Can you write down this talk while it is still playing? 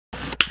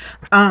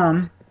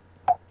Um,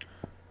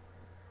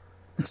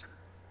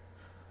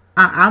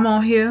 I'm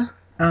on here.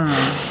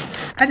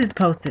 I just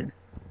posted,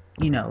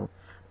 you know,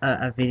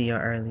 a video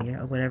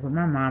earlier or whatever with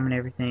my mom and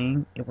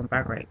everything. It went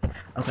by great.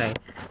 Okay,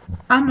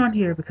 I'm on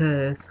here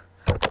because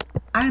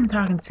I'm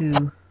talking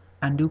to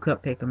a new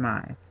cupcake of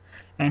mine,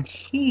 and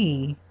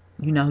he,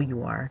 you know who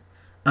you are.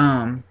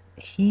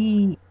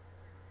 He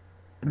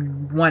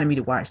wanted me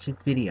to watch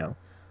this video.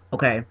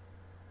 Okay,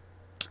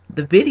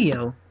 the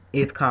video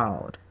is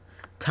called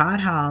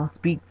Todd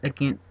Speaks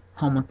Against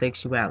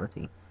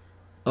Homosexuality.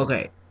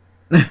 Okay,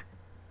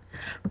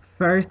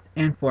 first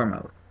and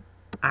foremost,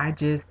 I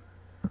just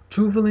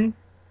truthfully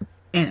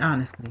and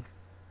honestly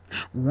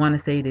want to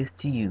say this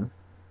to you,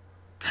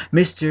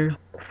 Mr.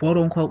 Quote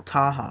Unquote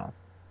Taha.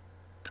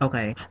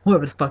 Okay,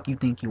 whoever the fuck you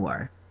think you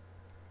are.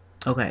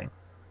 Okay,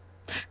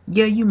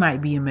 yeah, you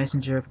might be a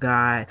messenger of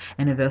God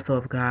and a vessel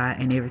of God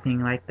and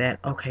everything like that.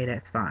 Okay,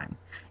 that's fine.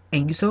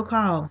 And you so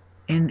called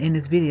in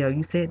this video,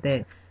 you said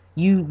that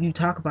you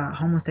talk about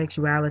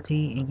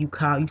homosexuality and you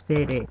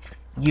said that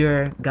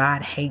your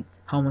God hates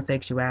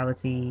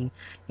homosexuality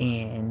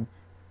and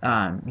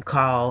you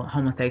call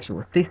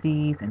homosexual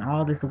sissies and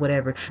all this or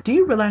whatever. Do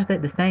you realize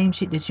that the same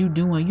shit that you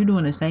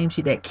doing the same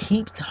shit that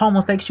keeps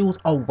homosexuals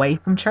away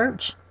from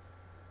church?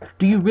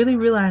 Do you really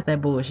realize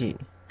that bullshit?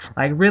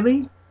 Like,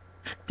 really?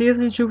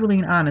 Seriously, truthfully,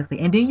 and honestly.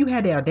 And then you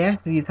had the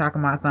audacity to talk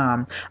about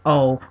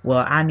oh,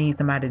 well, I need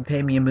somebody to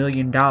pay me $1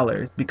 million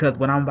because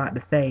what I'm about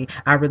to say,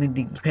 I really need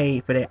to get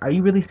paid for that. Are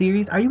you really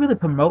serious? Are you really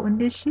promoting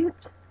this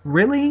shit?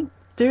 Really?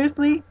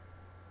 Seriously?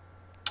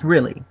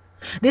 Really?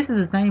 This is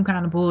the same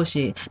kind of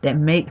bullshit that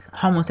makes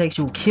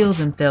homosexuals kill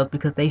themselves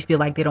because they feel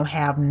like they don't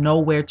have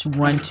nowhere to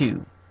run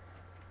to.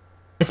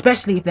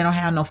 Especially if they don't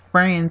have no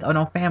friends or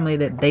no family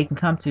that they can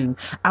come to.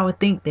 I would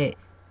think that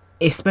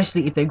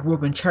especially if they grew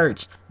up in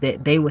church,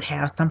 that they would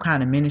have some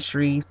kind of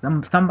ministry,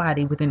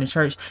 somebody within the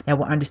church that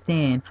will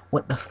understand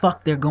what the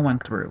fuck they're going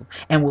through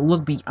and will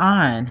look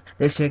beyond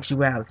their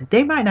sexuality.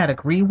 They might not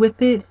agree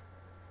with it.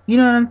 You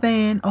know what I'm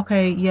saying?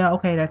 Okay, yeah,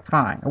 okay, that's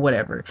fine, or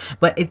whatever.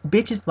 But it's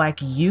bitches like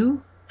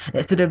you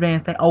that sit up there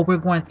and say, oh, we're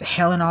going to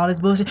hell and all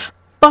this bullshit.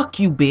 Fuck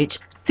you, bitch.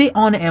 Sit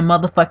on it and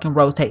motherfucking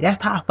rotate.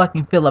 That's how I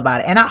fucking feel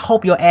about it. And I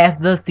hope your ass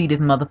does see this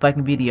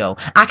motherfucking video.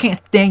 I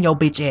can't stand your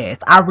bitch ass.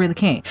 I really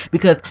can't.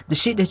 Because the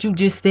shit that you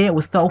just said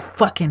was so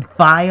fucking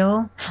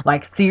vile.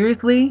 Like,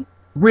 seriously?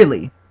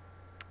 Really?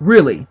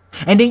 Really?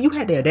 And then you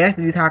had the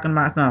audacity talking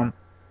about some,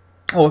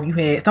 or if you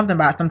had something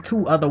about some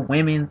two other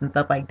women's and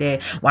stuff like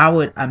that, why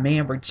would a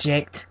man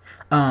reject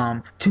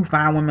two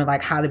fine women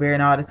like Holly Berry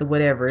and all this or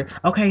whatever?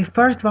 Okay,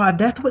 first of all, if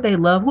that's what they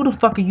love, who the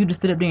fuck are you to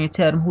sit up there and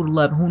tell them who to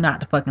love and who not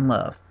to fucking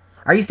love?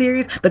 Are you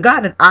serious? The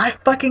God that I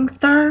fucking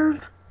serve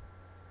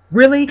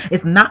really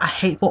is not a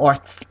hateful or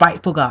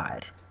spiteful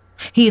God.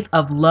 He is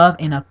of love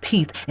and of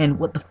peace. And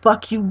what the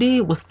fuck you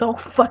did was so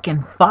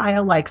fucking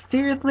vile. Like,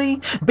 seriously?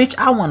 Bitch,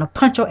 I want to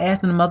punch your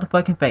ass in the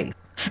motherfucking face.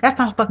 That's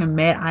how fucking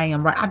mad I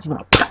am, right? I just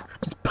want to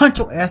just punch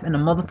your ass in the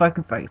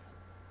motherfucking face.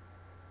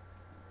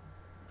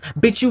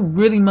 Bitch, you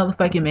really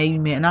motherfucking made me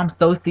mad. And I'm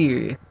so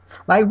serious.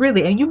 Like,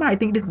 really. And you might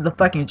think this is a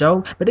fucking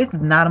joke, but this is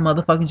not a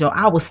motherfucking joke.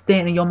 I will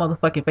stand in your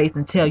motherfucking face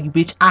and tell you,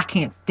 bitch, I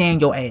can't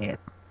stand your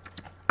ass.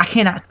 I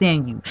cannot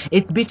stand you.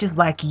 It's bitches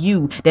like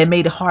you that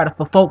made it harder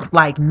for folks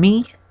like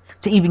me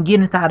to even get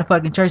inside the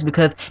fucking church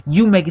because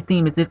you make it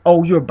seem as if,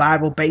 oh, you're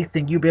Bible based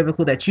and you're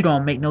biblical, that you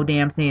don't make no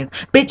damn sense.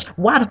 Bitch,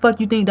 why the fuck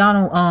you think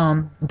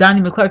Donnie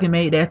McClurkin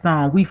made that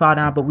song, We Fall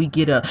Down But We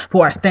Get Up,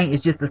 for a saint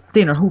is just a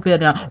sinner who fell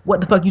down? What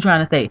the fuck you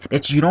trying to say?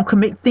 That you don't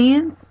commit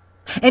sins?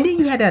 And then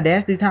you had the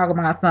audacity to talk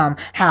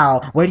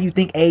about where do you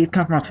think AIDS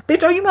come from?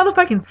 Bitch, are you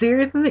motherfucking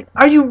serious?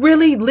 Are you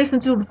really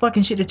listening to the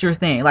fucking shit that you're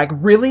saying? Like,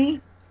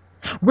 really?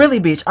 Really,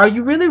 bitch, are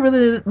you really,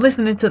 really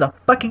listening to the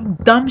fucking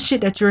dumb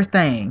shit that you're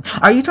saying?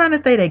 Are you trying to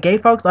say that gay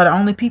folks are the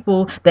only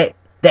people that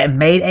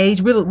made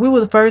AIDS? Really, we were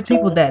the first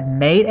people that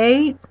made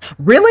AIDS?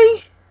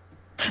 Really?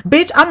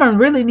 Bitch, I'm gonna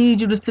really need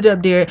you to sit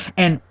up there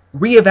and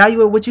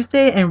reevaluate what you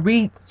said and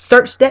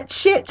research that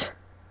shit.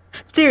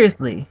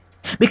 Seriously.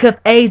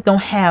 Because AIDS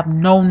don't have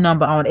no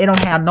number on it. It don't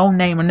have no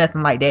name or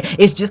nothing like that.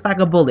 It's just like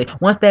a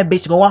bullet. Once that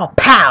bitch go off,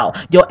 pow,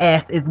 your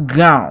ass is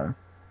gone.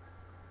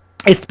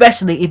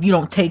 Especially if you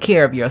don't take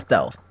care of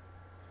yourself.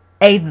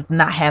 AIDS does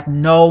not have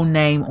no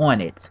name on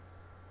it.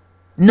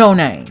 No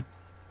name.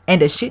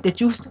 And the shit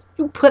that you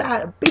put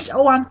out, bitch,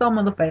 oh,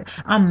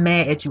 I'm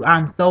mad at you.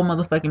 I'm so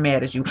motherfucking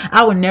mad at you.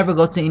 I would never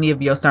go to any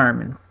of your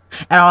sermons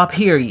at all,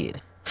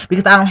 period.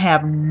 Because I don't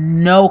have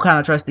no kind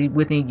of trust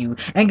within you.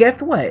 And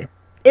guess what?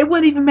 It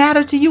wouldn't even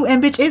matter to you.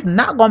 And bitch, it's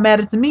not gonna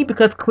matter to me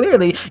because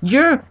clearly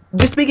you're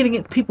speaking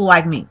against people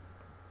like me.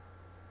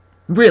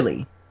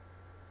 Really.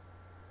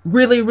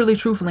 Really, really,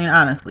 truthfully and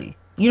honestly.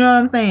 You know what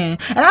I'm saying?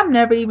 And I've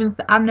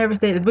never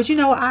said this, but you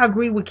know what? I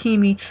agree with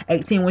Kimi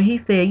 18 when he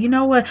said, you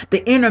know what?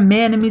 The inner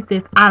man in me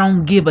says, I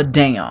don't give a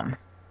damn.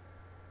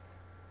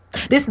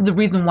 This is the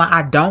reason why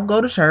I don't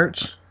go to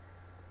church.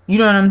 You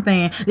know what I'm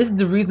saying? This is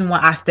the reason why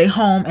I stay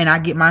home and I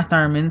get my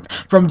sermons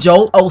from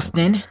Joel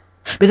Osteen,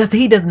 because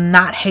he does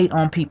not hate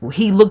on people.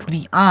 He looks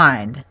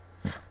beyond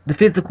the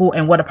physical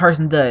and what a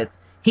person does.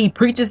 He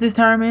preaches his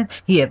sermon.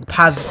 He has a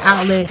positive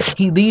outlet.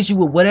 He leaves you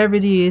with whatever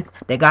it is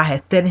that God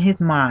has set in his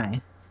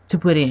mind to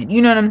put in.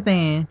 You know what I'm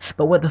saying?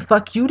 But what the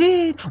fuck you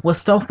did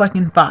was so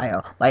fucking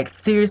fire. Like,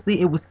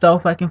 seriously, it was so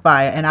fucking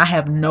fire. And I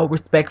have no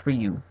respect for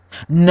you.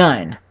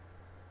 None.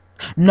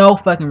 No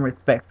fucking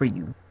respect for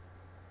you.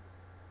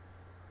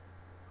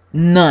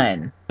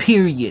 None.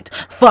 Period.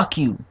 Fuck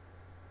you.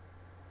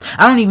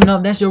 I don't even know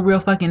if that's your real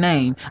fucking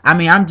name. I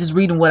mean, I'm just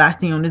reading what I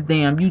see on this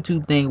damn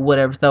YouTube thing or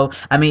whatever. So,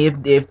 I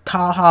mean, if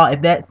Todd Hall,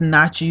 if that's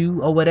not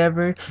you or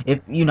whatever,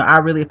 if, you know, I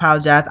really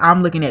apologize.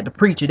 I'm looking at the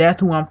preacher. That's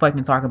who I'm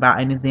fucking talking about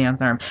in this damn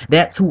term.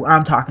 That's who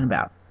I'm talking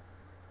about.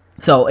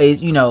 So,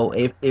 is, you know,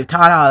 if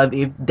Todd Hall,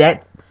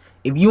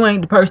 if you ain't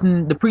the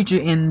person, the preacher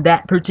in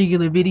that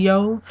particular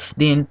video,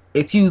 then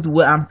excuse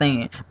what I'm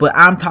saying. But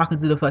I'm talking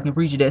to the fucking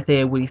preacher that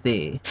said what he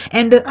said.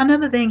 And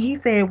another thing, he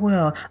said,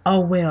 well, I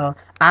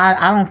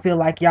don't feel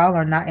like y'all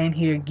are not in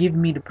here giving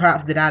me the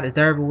props that I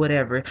deserve or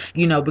whatever.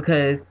 You know,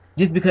 because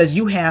just because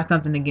you have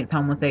something against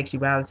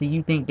homosexuality,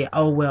 you think that,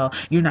 oh, well,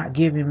 you're not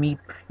giving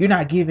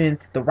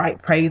the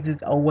right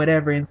praises or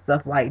whatever and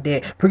stuff like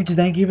that. Preachers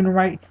ain't giving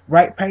the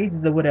right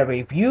praises or whatever.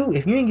 If you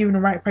ain't giving the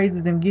right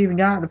praises and giving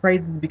God the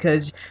praises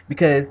because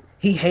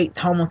he hates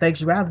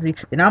homosexuality,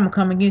 then I'm gonna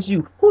come against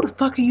you. Who the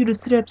fuck are you to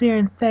sit up there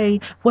and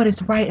say what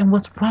is right and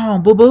what's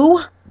wrong,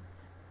 boo-boo?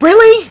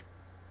 Really?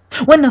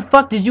 When the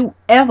fuck did you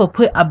ever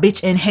put a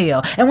bitch in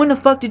hell? And when the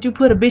fuck did you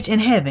put a bitch in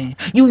heaven?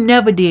 You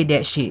never did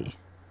that shit.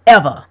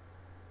 Ever.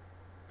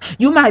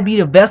 You might be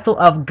the vessel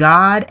of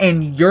God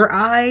in your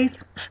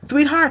eyes,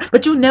 sweetheart,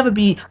 but you'll never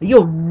be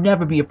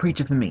a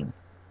preacher for me.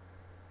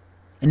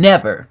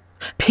 Never.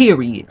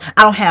 Period.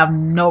 I don't have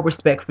no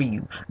respect for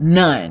you.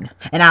 None.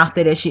 And I'll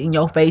say that shit in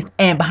your face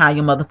and behind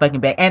your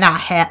motherfucking back. And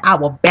I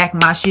will back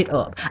my shit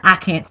up. I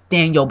can't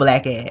stand your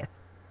black ass.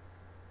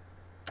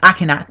 I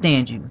cannot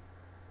stand you.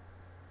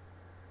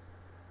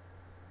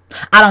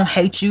 I don't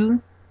hate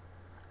you.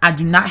 I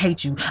do not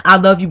hate you. I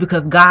love you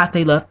because God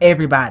say love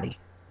everybody.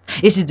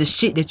 It's just the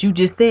shit that you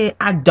just said.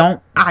 I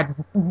don't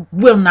ever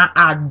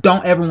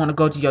want to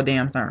go to your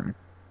damn sermon.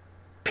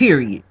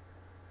 Period.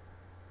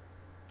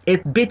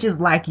 It's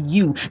bitches like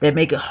you that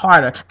make it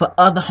harder for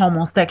other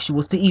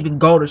homosexuals to even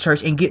go to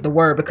church and get the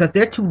word, because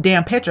they're too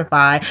damn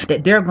petrified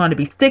that they're going to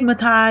be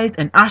stigmatized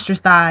and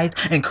ostracized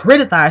and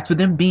criticized for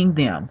them being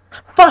them.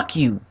 Fuck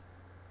you.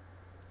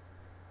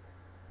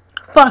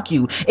 Fuck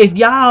you. If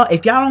y'all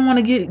don't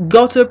want to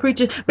go to a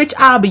preacher, bitch,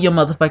 I'll be your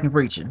motherfucking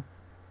preacher.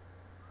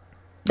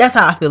 That's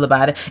how I feel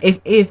about it.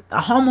 If a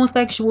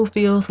homosexual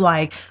feels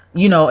like,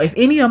 you know, if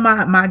any of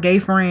my gay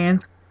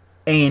friends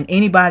and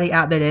anybody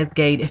out there that's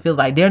gay that feels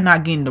like they're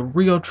not getting the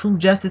real true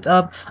justice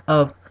of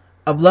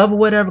love or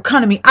whatever,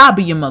 come to me. I'll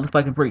be your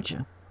motherfucking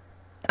preacher.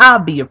 I'll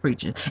be your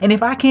preacher. And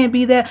if I can't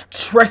be that,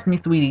 trust me,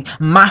 sweetie,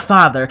 my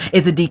father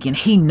is a deacon.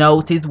 He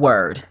knows his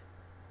word.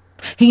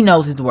 He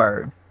knows his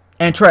word.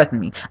 And trust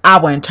me, I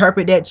will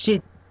interpret that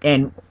shit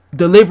and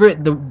deliver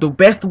it the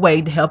best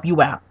way to help you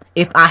out,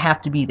 if I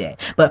have to be that.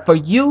 But for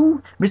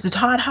you, Mr.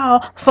 Todd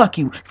Hall, fuck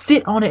you.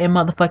 Sit on it and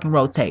motherfucking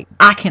rotate.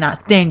 I cannot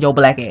stand your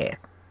black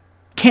ass.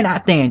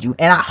 Cannot stand you.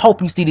 And I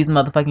hope you see this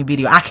motherfucking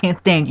video. I can't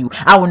stand you.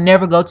 I will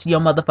never go to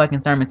your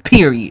motherfucking sermons,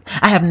 period.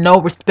 I have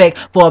no respect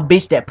for a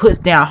bitch that puts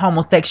down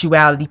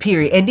homosexuality,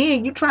 period. And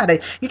then you try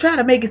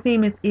to make it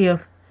seem as if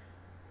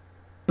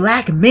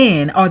black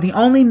men are the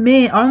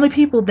only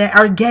people that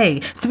are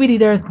gay. Sweetie,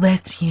 there's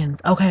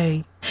lesbians,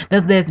 okay?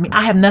 There's lesbians.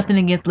 I have nothing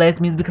against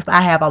lesbians because I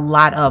have a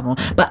lot of them.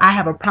 But I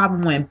have a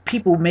problem when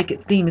people make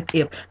it seem as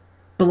if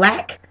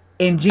black,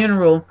 in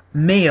general,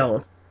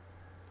 males,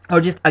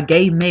 or just a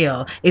gay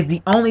male, is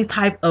the only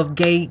type of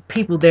gay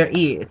people there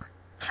is.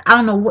 I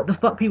don't know what the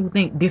fuck people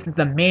think this is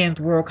the man's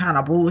world kind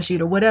of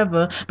bullshit or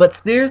whatever. But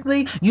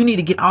seriously, you need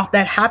to get off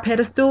that high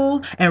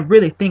pedestal and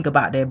really think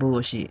about that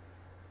bullshit.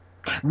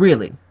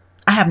 Really.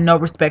 I have no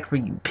respect for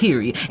you,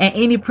 period. And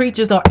any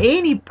preachers or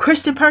any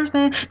Christian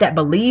person that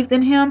believes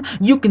in him,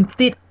 you can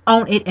sit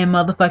on it and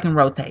motherfucking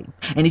rotate.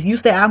 And if you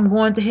say I'm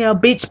going to hell,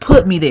 bitch,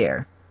 put me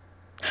there.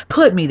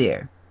 Put me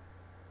there.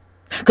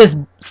 Because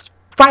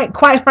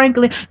quite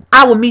frankly,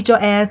 I will meet your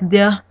ass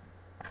there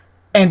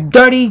and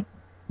dirty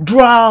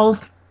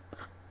draws,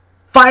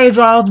 fire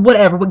draws,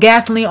 whatever, with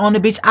gasoline on the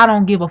bitch. I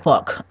don't give a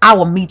fuck. I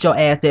will meet your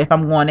ass there if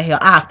I'm going to hell.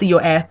 I'll see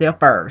your ass there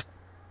first.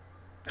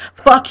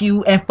 Fuck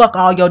you and fuck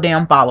all your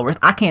damn followers.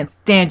 I can't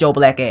stand your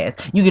black ass.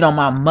 You get on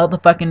my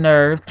motherfucking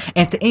nerves.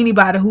 And to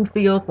anybody who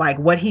feels like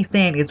what he's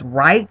saying is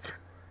right,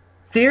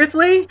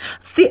 seriously,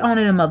 sit on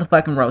it and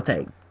motherfucking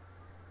rotate.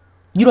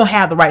 You don't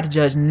have the right to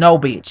judge no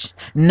bitch.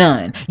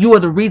 None. You are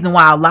the reason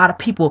why a lot of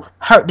people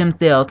hurt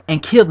themselves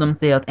and kill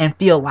themselves and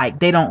feel like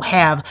they don't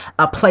have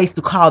a place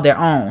to call their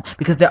own,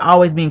 because they're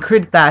always being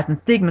criticized and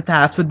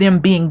stigmatized for them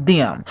being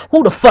them.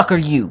 Who the fuck are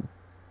you?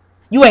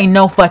 You ain't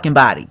no fucking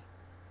body.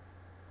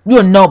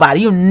 You're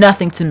nobody. You're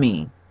nothing to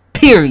me.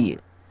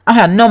 Period. I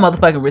have no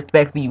motherfucking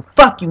respect for you.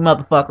 Fuck you,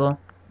 motherfucker.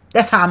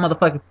 That's how I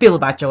motherfucking feel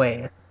about your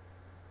ass.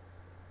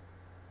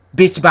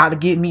 Bitch about to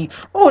get me.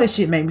 Oh, this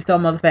shit made me so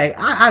motherfucking.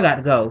 I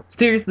gotta go.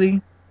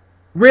 Seriously?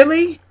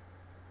 Really?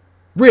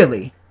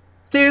 Really?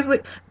 Seriously?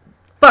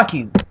 Fuck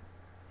you.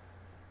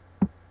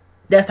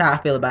 That's how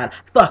I feel about it.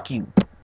 Fuck you.